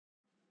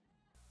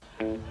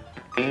I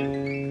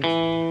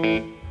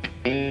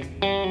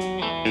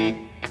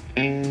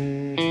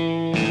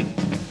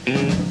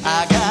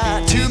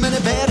got too many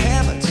bad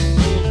habits,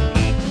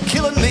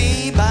 killing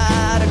me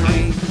by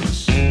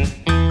degrees.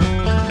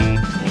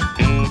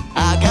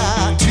 I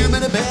got too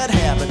many bad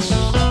habits,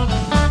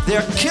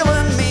 they're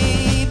killing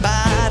me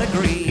by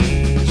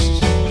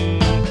degrees.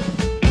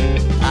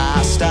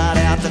 I start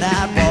out the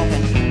night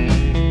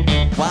walking,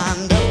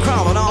 wind up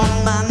crawling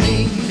on my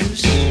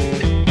knees.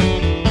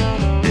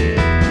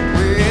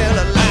 Well,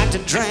 I like to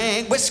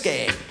drink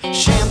whiskey,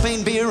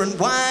 champagne, beer, and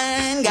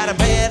wine. Got a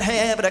bad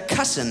habit of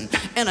cussing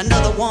and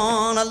another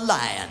one of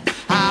lying.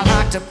 I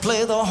like to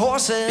play the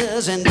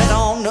horses and bet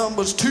on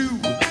numbers too.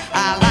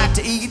 I like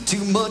to eat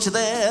too much of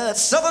that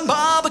southern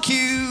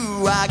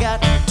barbecue. I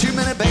got too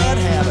many bad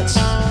habits,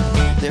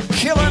 they're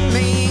killing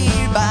me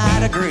by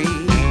degrees.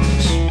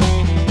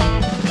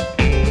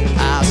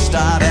 I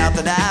start out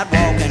the night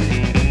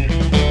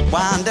walking,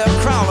 wind up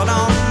crawling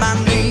on my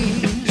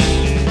knees.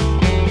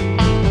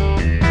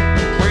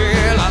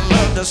 Well, I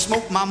love to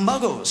smoke my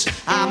muggles,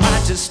 I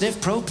might just sniff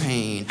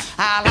propane.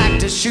 I like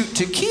to shoot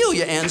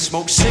tequila and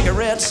smoke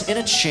cigarettes in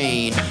a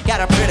chain.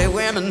 Got a pretty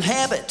women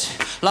habit,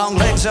 long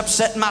legs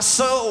upset my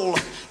soul.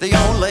 The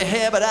only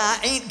habit I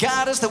ain't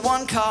got is the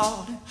one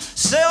called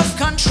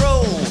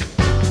self-control.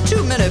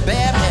 Too many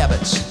bad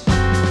habits,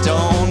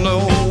 don't know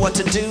what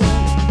to do.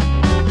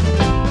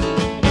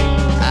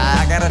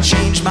 I gotta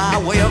change my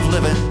way of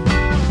living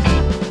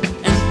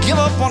and give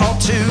up one or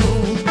two.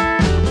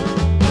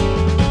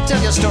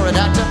 Tell you a story,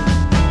 doctor.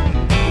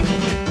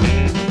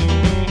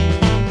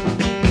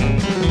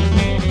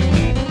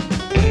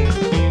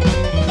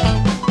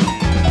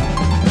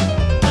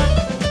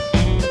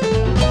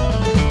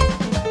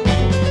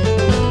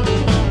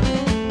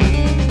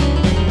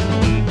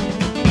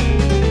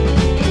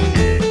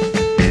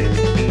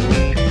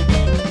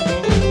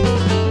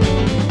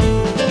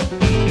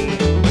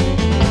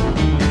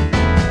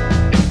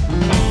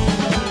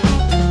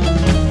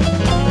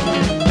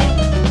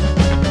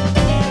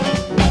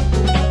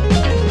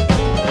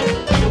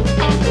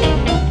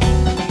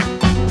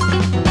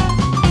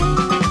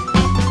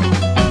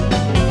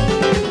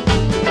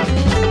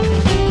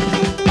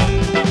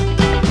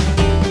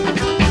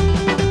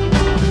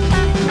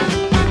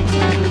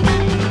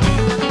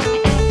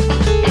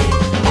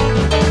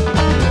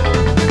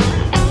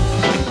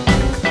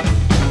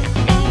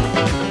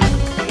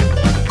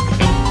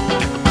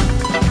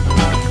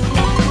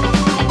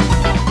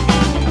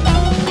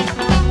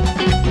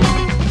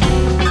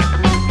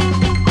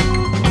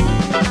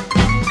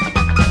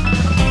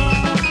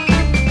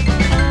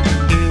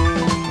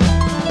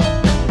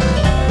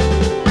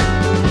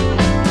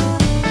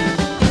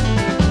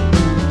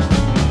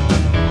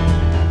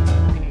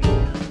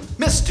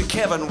 Mr.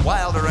 Kevin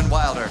Wilder and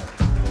Wilder.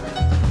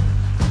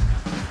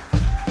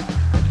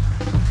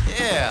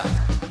 Yeah.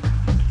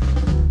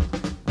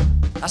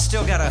 I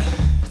still gotta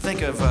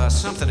think of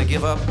something to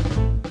give up.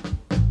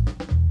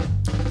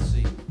 Let's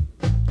see.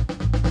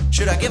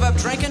 Should I give up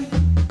drinking?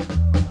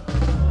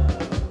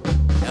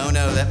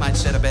 No, that might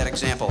set a bad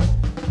example.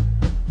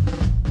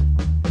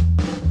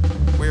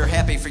 We're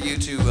happy for you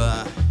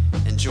to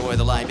enjoy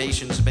the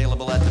libations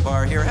available at the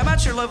bar here. How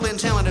about your lovely and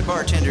talented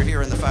bartender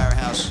here in the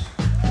Firehouse?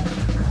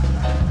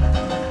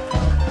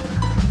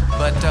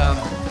 But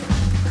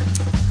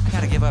I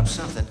gotta give up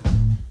something.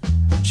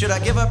 Should I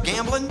give up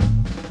gambling?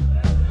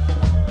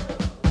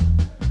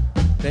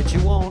 Bet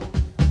you won't.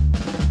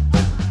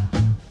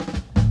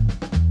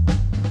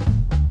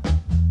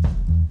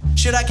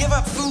 Should I give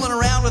up fooling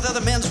around with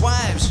other men's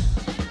wives?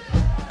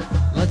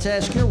 Let's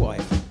ask your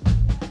wife.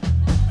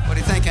 What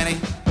do you think, Henny?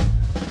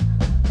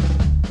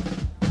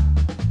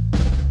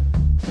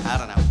 I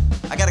don't know.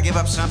 I gotta give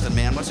up something,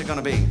 man. What's it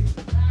gonna be?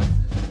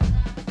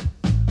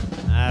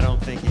 I don't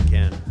think you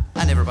can.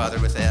 I never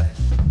bothered with that.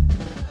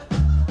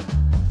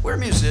 We're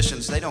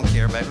musicians. They don't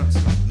care, baby.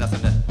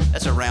 Nothing.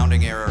 That's a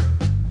rounding error.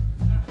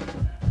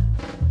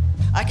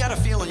 I got a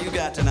feeling you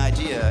got an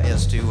idea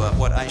as to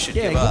what I should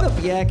give up. Yeah, give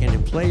up yakking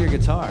and play your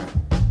guitar.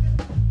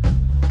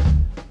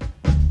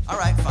 All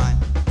right, fine.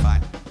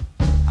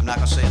 I'm not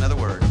gonna say another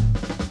word.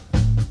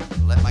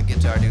 Let my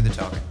guitar do the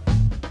talking.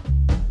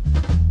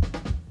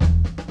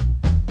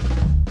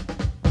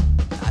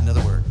 Not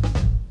another word.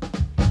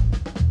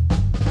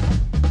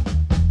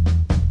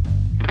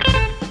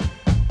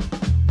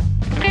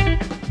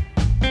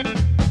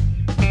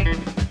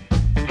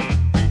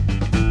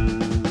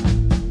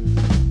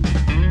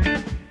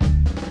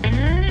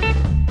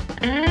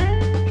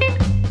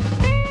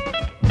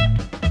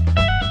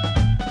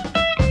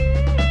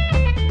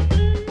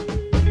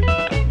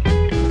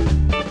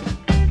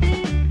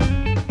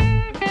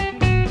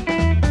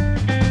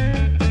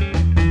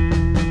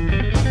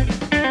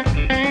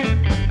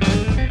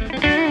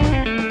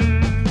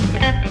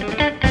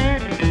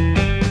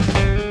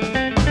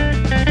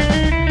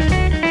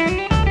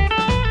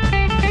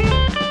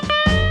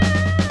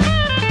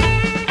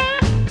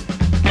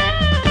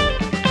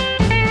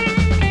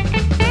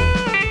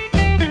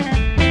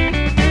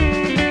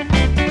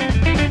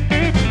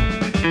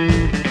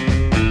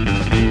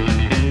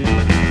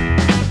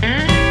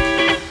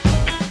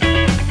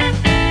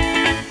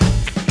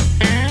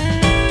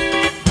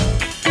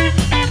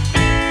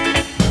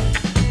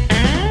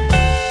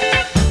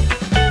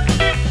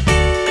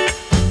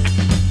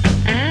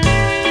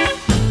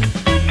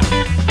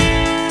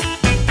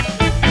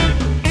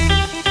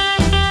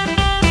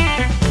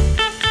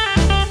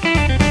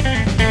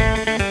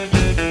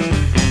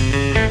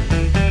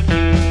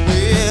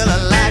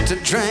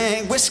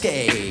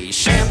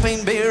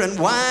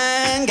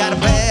 got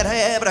a bad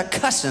habit of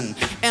cussing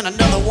and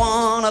another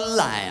one of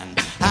lying.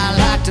 I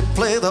like to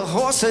play the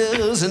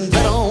horses and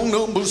bet on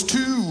numbers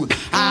too.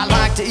 I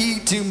like to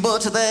eat too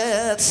much of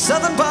that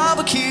southern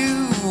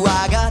barbecue.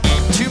 I got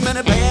too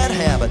many bad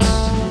habits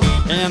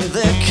and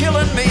they're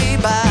killing me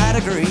by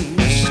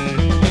degrees.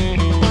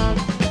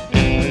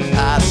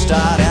 I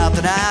start out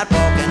the night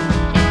walking,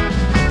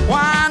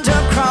 wind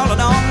up crawling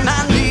on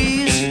my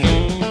knees.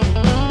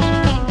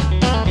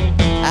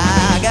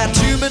 I got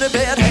too many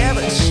bad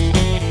habits,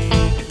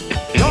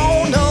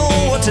 don't know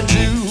what to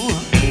do.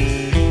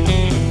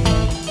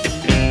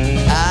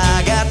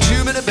 I got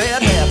too many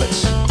bad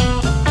habits,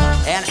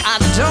 and I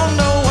don't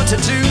know what to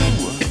do.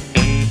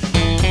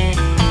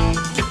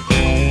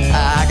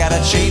 I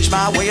gotta change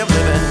my way of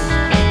living.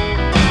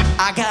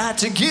 I got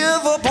to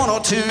give up one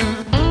or two.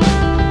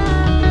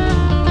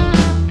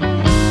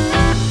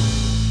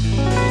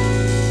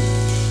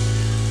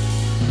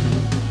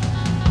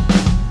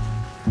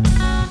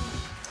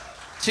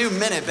 Too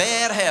many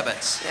bad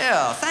habits.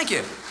 Yeah, thank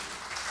you.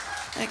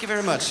 Thank you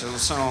very much. A little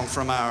song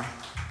from our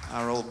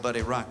old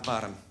buddy Rock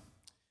Bottom.